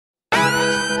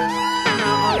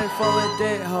for a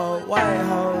dick hoe, white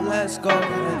hoe, let's go.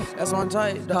 That's one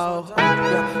tight though.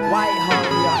 Yeah, white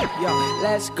hoe, yo,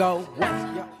 let's go.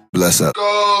 Bless up.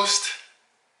 Ghost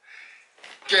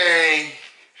gang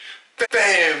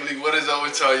family, what is up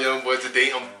with y'all young boys?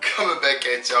 Today I'm coming back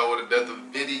at y'all with another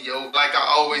video. Like I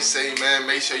always say, man,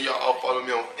 make sure y'all all follow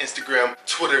me on Instagram,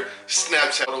 Twitter,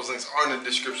 Snapchat. Those links are in the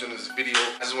description of this video.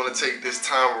 I just want to take this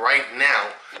time right now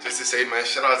just to say, man,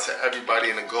 shout out to everybody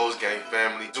in the Ghost gang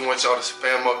family. Just want y'all to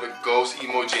spam up the ghost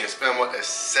emoji and spam up that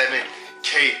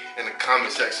 7K in the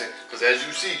comment section, because as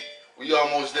you see, we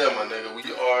almost there, my nigga. We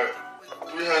are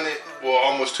 300, well,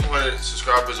 almost 200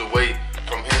 subscribers away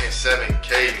from hitting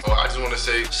 7K. So I just want to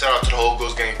say shout out to the whole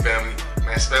Ghost gang family.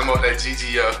 Man, spam up that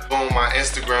GGF. Go on my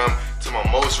Instagram to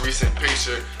my most recent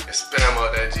picture and spam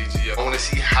up that GGF. I want to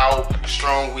see how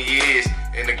strong we is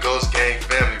in the Ghost gang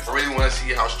family. I really want to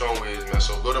see how strong we is, man.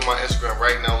 So go to my Instagram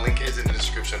right now. Link is in the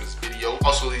description of this video.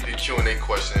 Also leave your Q&A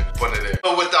question under there.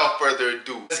 But without further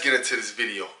ado, let's get into this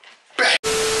video. Back.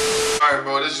 Alright,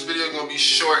 bro, this video is gonna be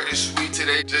short and sweet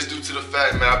today, just due to the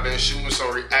fact, man, I've been shooting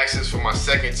some reactions for my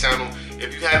second channel.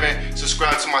 If you haven't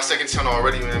subscribed to my second channel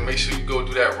already, man, make sure you go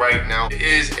do that right now. There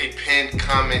is a pinned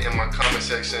comment in my comment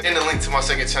section, and the link to my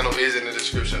second channel is in the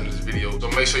description of this video. So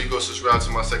make sure you go subscribe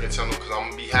to my second channel, because I'm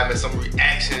gonna be having some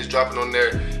reactions dropping on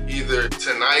there either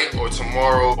tonight or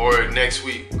tomorrow or next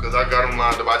week, because I got them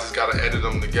lined up. I just gotta edit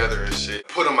them together and shit,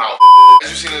 put them out. As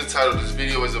you seen in the title, this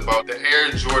video is about the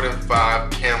Air Jordan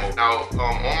 5 Camo. Now,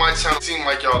 on my channel, it seems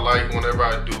like y'all like whenever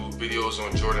I do videos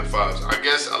on Jordan 5s. I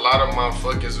guess a lot of my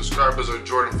fucking subscribers are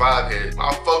Jordan 5 heads.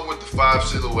 I fuck with the 5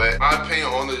 silhouette. My opinion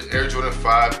on the Air Jordan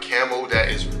 5 Camo that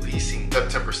is releasing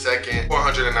September 2nd,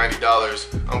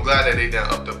 $490. I'm glad that they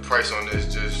done up the price on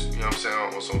this, just, you know what I'm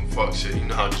saying, on some fuck shit. You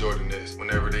know how Jordan is.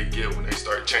 Whenever they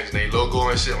start changing their logo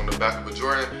and shit on the back of a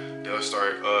Jordan, they'll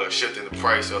start shifting the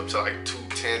price up to like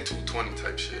 $210, $220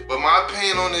 type shit. But my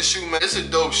opinion on this shoe, man, it's a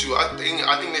dope shoe. I think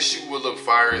this shoe will look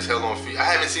fire as hell on feet. I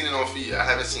haven't seen it on feet. I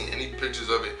haven't seen any pictures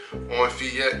of it on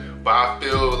feet yet, but I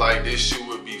feel like this shoe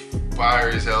would be fire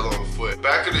as hell on foot.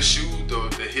 Back of the shoe,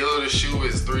 the heel of the shoe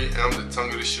is 3M, the tongue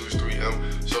of the shoe is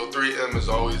 3M. So 3M is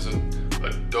always a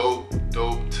dope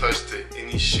touch to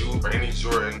any shoe or any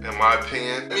Jordan, in my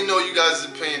opinion. Let me know you guys'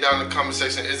 opinion down in the comment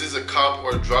section. Is this a cop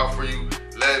or a drop for you?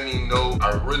 Let me know.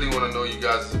 I really want to know you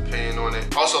guys' opinion on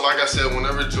it. Also, like I said,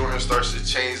 whenever Jordan starts to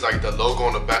change like the logo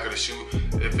on the back of the shoe,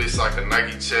 if it's like a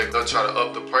Nike check, they'll try to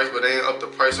up the price, but they ain't up the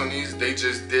price on these. They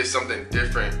just did something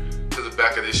different to the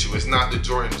back of this shoe. It's not the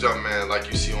Jordan Jumpman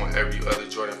like you see on every other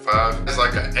Jordan 5. It's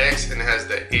like an X, and it has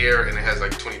the Air, and it has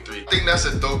like 23. I think that's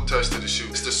a dope touch to the shoe.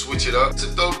 It's to switch it up. It's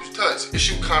a dope touch. This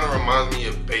shoe kind of reminds me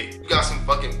of Bape. You got some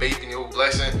fucking Bape in your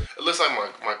collection. It looks like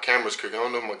my camera's crooked. I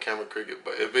don't know if my camera crooked,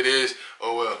 but if it is,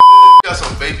 oh well. You got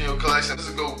some Bape in your collection. This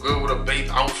will go good with a Bape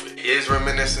outfit. It is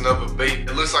reminiscent of a Bape.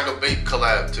 It looks like a Bape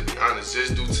collab, to be honest,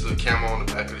 just due to the camo on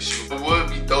the back of the shoe. It would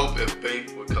be dope if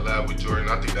Bape would collab with Jordan.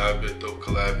 I think that would be a dope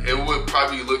collab. It would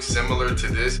probably look similar to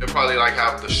this. It'll probably like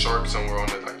have the shark somewhere on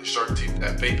it, like the shark teeth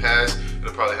that Bape has.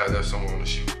 It'll probably have that somewhere on the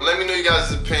shoe. Let me know you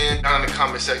guys' opinion down in the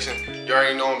comment section. You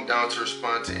already know I'm down to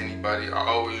respond to anybody. I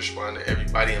always respond to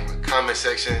everybody in my comment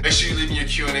section. Make sure you leave me your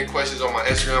Q&A questions on my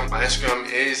Instagram. My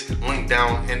Instagram is linked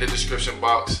down in the description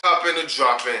box. Hop in and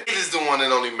drop in. It is the one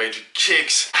and only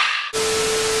MajorKixx.